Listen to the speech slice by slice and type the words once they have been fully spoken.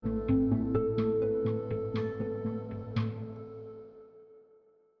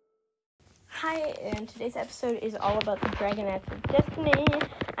Hi, and today's episode is all about the Dragonets of Destiny.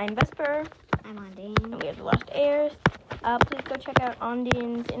 I'm Vesper. I'm Ondine. And we have The Lost Heirs. Please go check out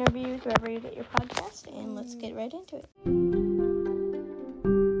Ondine's interviews wherever you get your podcast, and let's get right into it.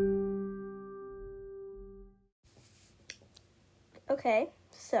 Okay,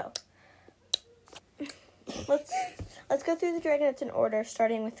 so let's go through the Dragonets in order,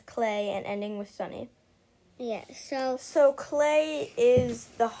 starting with Clay and ending with Sunny. Yeah, So Clay is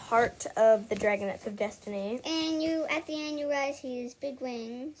the heart of the Dragonets of Destiny. And at the end you realize he has big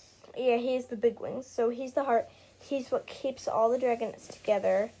wings. Yeah, he has the big wings. So he's the heart. He's what keeps all the Dragonets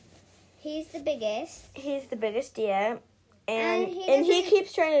together. He's the biggest. He's the biggest, yeah. And he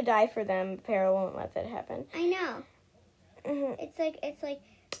keeps trying to die for them. Peril won't let that happen. I know. Mm-hmm. It's like.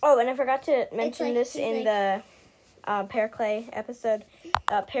 Oh, and I forgot to mention this in the Clay episode.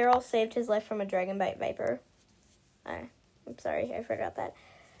 Peril saved his life from a dragonbite viper. I'm sorry, I forgot that.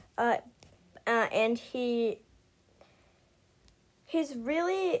 And he's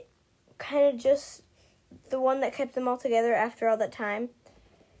really kind of just the one that kept them all together after all that time.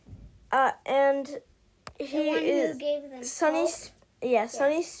 And he is. Who gave them Sunny.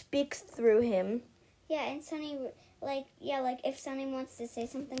 Sunny speaks through him. Yeah, and Sunny, like if Sunny wants to say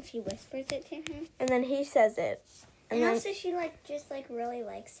something, she whispers it to him. And then he says it. And also she just really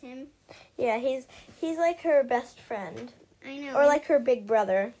likes him. Yeah, he's like her best friend. I know. Or like her big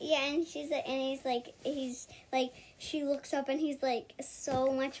brother. Yeah, and he's like she looks up and he's like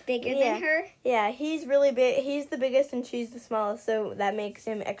so much bigger than her. Yeah, he's really big. He's the biggest and she's the smallest, so that makes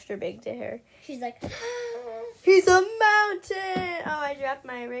him extra big to her. She's like, he's a mountain. Oh, I dropped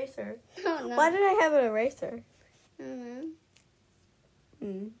my eraser. Oh no. Why did I have an eraser? I don't know.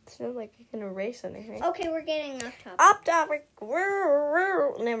 It's not like I can erase anything. Okay, we're getting off topic. Off topic.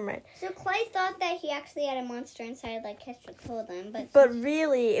 Never mind. So Clay thought that he actually had a monster inside, like Kestra told him, but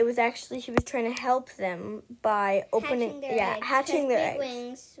really, it was actually she was trying to help them by opening, hatching their eggs.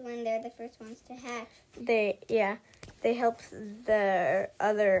 Wings when they're the first ones to hatch. They helped the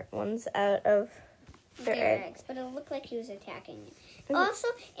other ones out of their eggs. But it looked like he was attacking it. Mm-hmm. Also,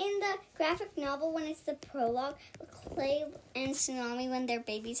 in the graphic novel, when it's the prologue, Clay and Tsunami, when their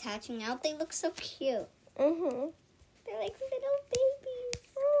babies hatching out, they look so cute. Mm-hmm. They're like little babies.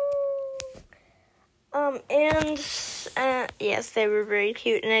 Yes, they were very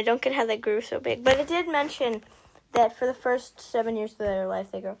cute, and I don't get how they grew so big. But it did mention that for the first 7 years of their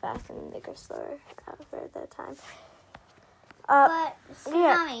life, they grow fast and they grow slower for that time. But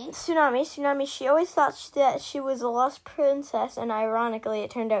Tsunami. She always thought that she was a lost princess, and ironically, it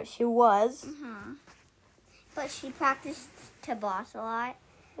turned out she was. Mm-hmm. But she practiced to boss a lot.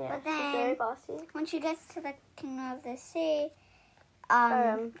 Yeah, but then, she's very bossy. When she gets to the Kingdom of the Sea,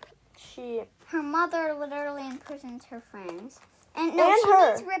 her mother literally imprisons her friends. She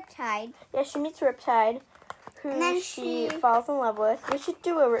meets Riptide. Yeah, she meets Riptide, who she falls in love with. We should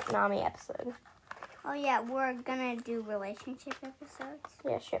do a Nami episode. Oh, yeah, we're gonna do relationship episodes.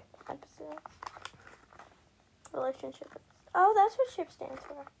 Yeah, ship episodes. Relationship episodes. Oh, that's what ship stands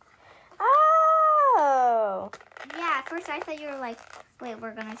for. Oh! Yeah, at first I thought you were like, wait,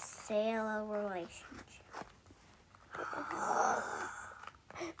 we're gonna sail a relationship.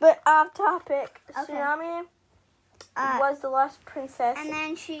 But off topic, okay. Tsunami was the lost princess. And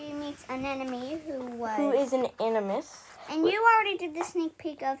then she meets an enemy who is an animus. And you already did the sneak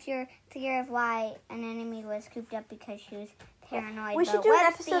peek of your theory of why an enemy was cooped up because she was paranoid. We should do an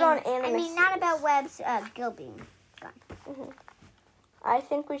episode on animus. I mean, not about Web's Gil being gone. Mm-hmm. I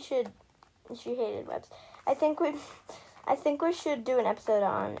think we should. She hated Webs. I think we should do an episode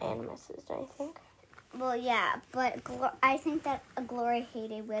on animuses. Don't you think? Well, yeah, but I think that Glory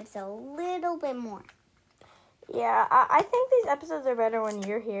hated Webs a little bit more. Yeah, I think these episodes are better when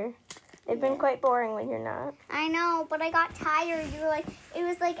you're here. They've been quite boring when you're not. I know, but I got tired. You were like, it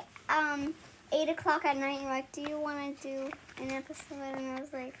was like 8 o'clock at night. You're like, do you want to do an episode? And I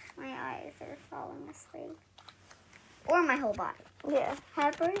was like, my eyes are falling asleep. Or my whole body. Yeah.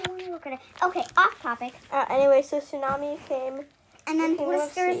 However you want to look at it. Okay, off topic. Anyway, so Tsunami came. And then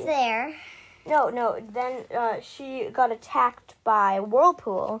Blister's there. No. Then she got attacked by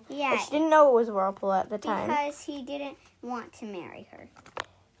Whirlpool. Yeah. But she didn't know it was Whirlpool at the time. Because he didn't want to marry her.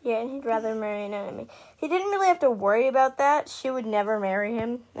 Yeah, and he'd rather marry an enemy. He didn't really have to worry about that. She would never marry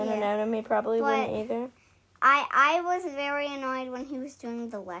him, and an enemy probably wouldn't either. I was very annoyed when he was doing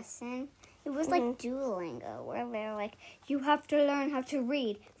the lesson. It was like Duolingo, where they're like, you have to learn how to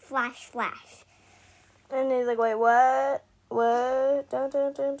read. Flash, flash. And he's like, wait, what? What?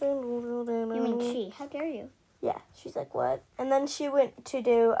 You mean she? How dare you? Yeah, she's like, what? And then she went to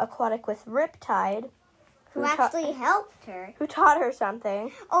do aquatic with Riptide, who actually helped her. Who taught her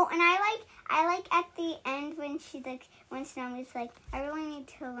something. Oh, and I like at the end when Snowy's like, I really need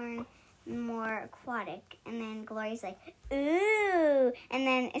to learn more aquatic, and then Glory's like, ooh, and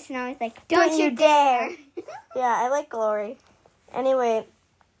then Snowy's like, don't you dare. Yeah, I like Glory. Anyway,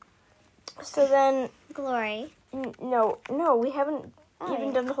 so then Glory. No, we haven't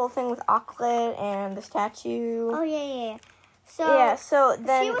even done the whole thing with Auklet and the statue. Oh yeah. So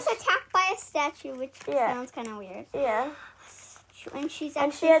then she was attacked by a statue, which sounds kind of weird. Yeah. And she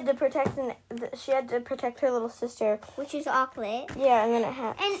had to protect her little sister, which is Auklet. Yeah, and then it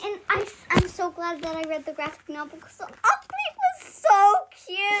happened. And I'm so glad that I read the graphic novel because Auklet was so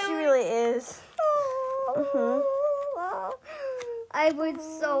cute. She really is. Oh. I would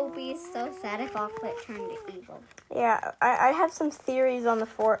be so sad if Auklet turned evil. Yeah, I have some theories on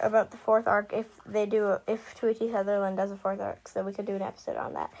about the fourth arc if Tweety Sutherland does a fourth arc, so we could do an episode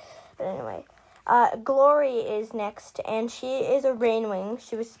on that. But anyway. Glory is next, and she is a Rainwing.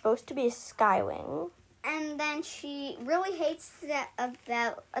 She was supposed to be a Skywing. And then she really hates that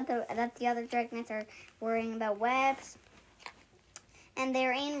the other Dragonites are worrying about webs. And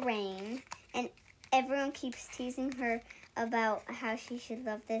they're in rain, and everyone keeps teasing her about how she should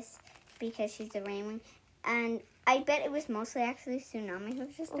love this because she's a Rainwing. And I bet it was mostly actually Tsunami who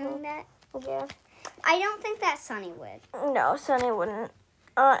was just doing that. Yeah. I don't think that Sunny would. No, Sunny wouldn't.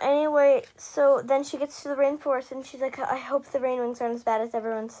 Anyway, so then she gets to the rainforest, and she's like, I hope the Rainwings aren't as bad as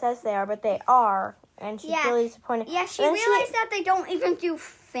everyone says they are, but they are. And she's really disappointed. Yeah, she realized that they don't even do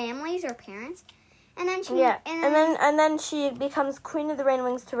families or parents. And then she... Yeah, and then she becomes Queen of the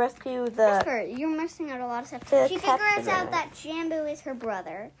Rainwings to rescue the... Whisker, you're missing out a lot of stuff. She figures out that Jambu is her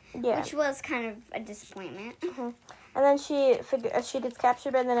brother, which was kind of a disappointment. Mm-hmm. And then she gets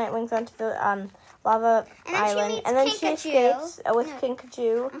captured by the Nightwings onto the lava island, and then she escapes with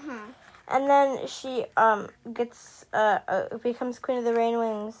Kinkajou. Uh-huh. And then she becomes Queen of the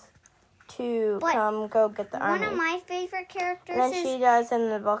Rainwings to come go get the army. One of my favorite characters. And then she does,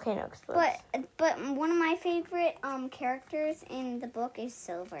 and the volcano explodes. But one of my favorite characters in the book is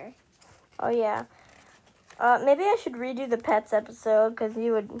Silver. Oh yeah. Maybe I should redo the pets episode because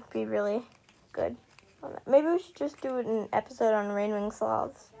you would be really good. Maybe we should just do an episode on Rainwing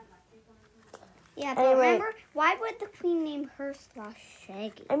sloths. Yeah, but remember, why would the queen name her sloth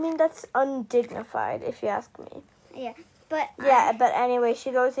Shaggy? I mean, that's undignified, if you ask me. Yeah, but... but anyway, she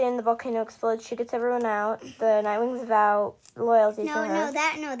goes in, the volcano explodes, she gets everyone out, the Nightwings vow loyalty to her.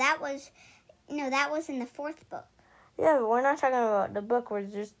 That was in the fourth book. Yeah, but we're not talking about the book, we're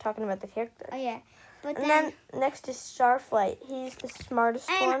just talking about the character. Oh, yeah. But then next is Starflight. He's the smartest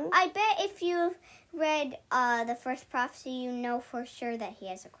one. And I bet if you've read the first prophecy, you know for sure that he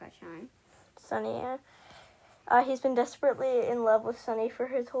has a crush on Sunny, yeah. He's been desperately in love with Sunny for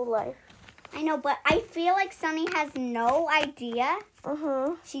his whole life. I know, but I feel like Sunny has no idea.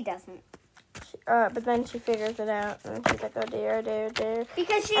 Mm-hmm. She doesn't. But then she figures it out, and she's like, "Oh dear, oh dear, oh dear."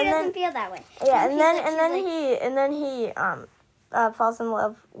 Because she doesn't feel that way. Yeah, and then he falls in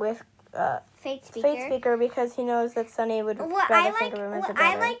love with Fate Speaker because he knows that Sunny would rather think of him as a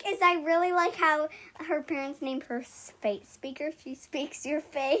brother. I really like how her parents named her Fate Speaker. She speaks your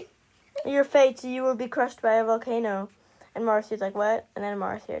fate. Your fate, you will be crushed by a volcano. And Marcy's like, what? And then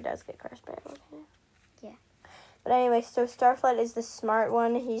Marcy does get crushed by a volcano. Yeah. But anyway, so Starflight is the smart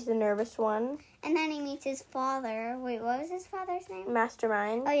one. He's the nervous one. And then he meets his father. Wait, what was his father's name?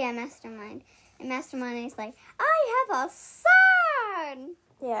 Mastermind. Oh, yeah, Mastermind. And Mastermind is like, I have a son!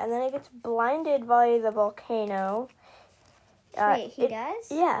 Yeah, and then he gets blinded by the volcano. Wait, he does?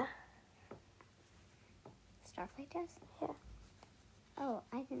 Yeah. Starflight does? Yeah. Oh,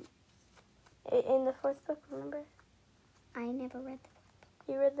 I didn't. In the fourth book, remember? I never read the book.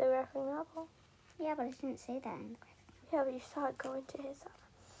 You read the graphic novel? Yeah, but I didn't say that in the graphic novel. Yeah, but you saw it go into his...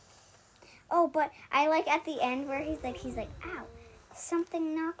 Oh, but I like at the end where he's like, ow,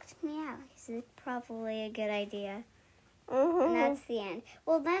 something knocked me out. He's like, probably a good idea. Mm-hmm. And that's the end.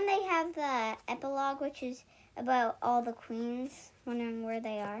 Well, then they have the epilogue, which is about all the queens wondering where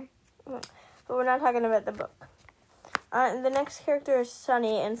they are. But we're not talking about the book. The next character is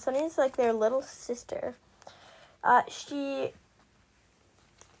Sunny, and Sunny's like their little sister. She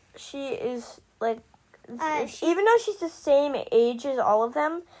is like, even though she's the same age as all of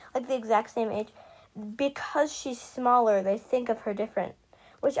them, like the exact same age, because she's smaller, they think of her different,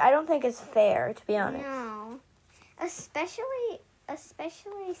 which I don't think is fair, to be honest. No. Especially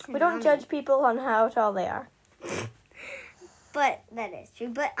Tsunami. We don't judge people on how tall they are. But that is true.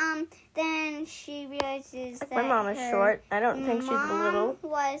 But then she realizes that my mom is short. I don't think she's little.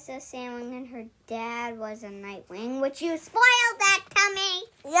 Mom was a Sandwing and her dad was a Nightwing, which you spoiled that to me.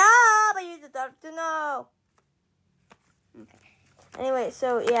 Yeah, but you deserve to know. Okay. Anyway,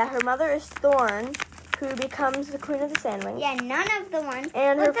 so yeah, her mother is Thorn, who becomes the Queen of the Sandwings. Yeah, none of the ones.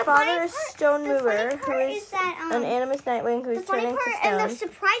 And But her the father funny is part- Stone the funny Mover, who part is that, an Animus Nightwing who's the funny turning part to stone. and the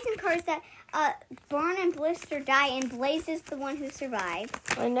surprising part is that Burn and Blister die, and Blaze is the one who survived.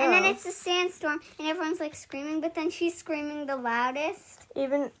 I know. And then it's a sandstorm, and everyone's like screaming, but then she's screaming the loudest.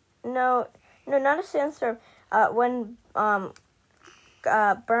 No, not a sandstorm. When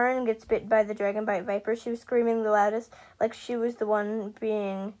Burn gets bit by the Dragonbite Viper, she was screaming the loudest, like she was the one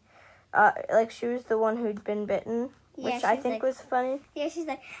being, like she was the one who'd been bitten, Yeah, which I she's think like- was funny. Yeah, she's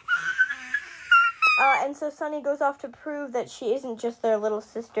like, And so Sunny goes off to prove that she isn't just their little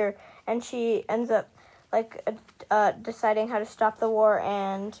sister, and she ends up like deciding how to stop the war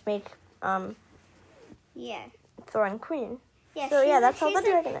and make yeah. Thorin queen. Yeah, So, yeah, she's- that's all she's the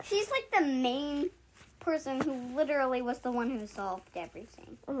like- Dragonette. She's like the main person who literally was the one who solved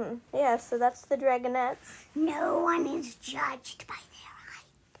everything. Mm-hmm. Yeah, so that's the Dragonettes. No one is judged by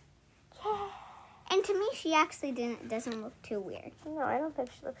their height. And to me, she actually doesn't look too weird. No, I don't think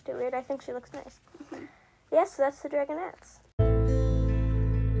she looks too weird. I think she looks nice. Yeah, so that's the Dragonettes.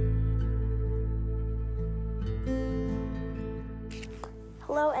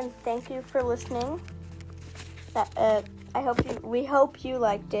 Hello, and thank you for listening. We hope you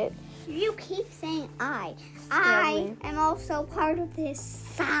liked it. You keep saying I. Yeah, I am also part of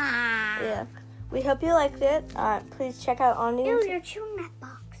this. Yeah, we hope you liked it. Please check out Andi. Ew, you're chewing that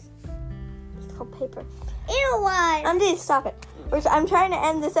box. It's called paper. Ew, what? Andi, stop it. I'm trying to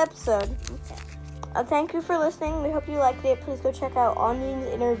end this episode. Thank you for listening. We hope you liked it. Please go check out Ondine's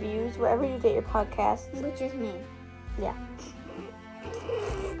interviews wherever you get your podcasts. Which is me. Yeah.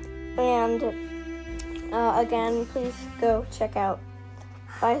 And again, please go check out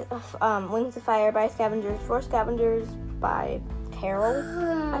Wings of Fire by Scavengers for Scavengers by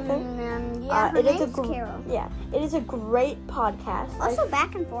Carol. I think. Yeah, her it is name's Carol. Yeah, it is a great podcast. Also,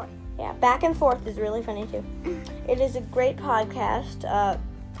 back and forth. Yeah, back and forth is really funny too. It is a great podcast.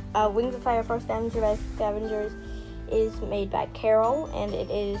 Wings of Fire for Scavengers by Scavengers is made by Carol, and it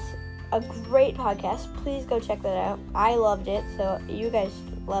is a great podcast. Please go check that out. I loved it, so you guys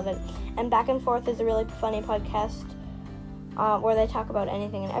love it. And Back and Forth is a really funny podcast where they talk about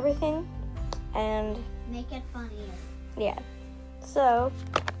anything and everything. And Make it funnier. yeah. So,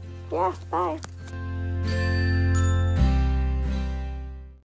 yeah, bye.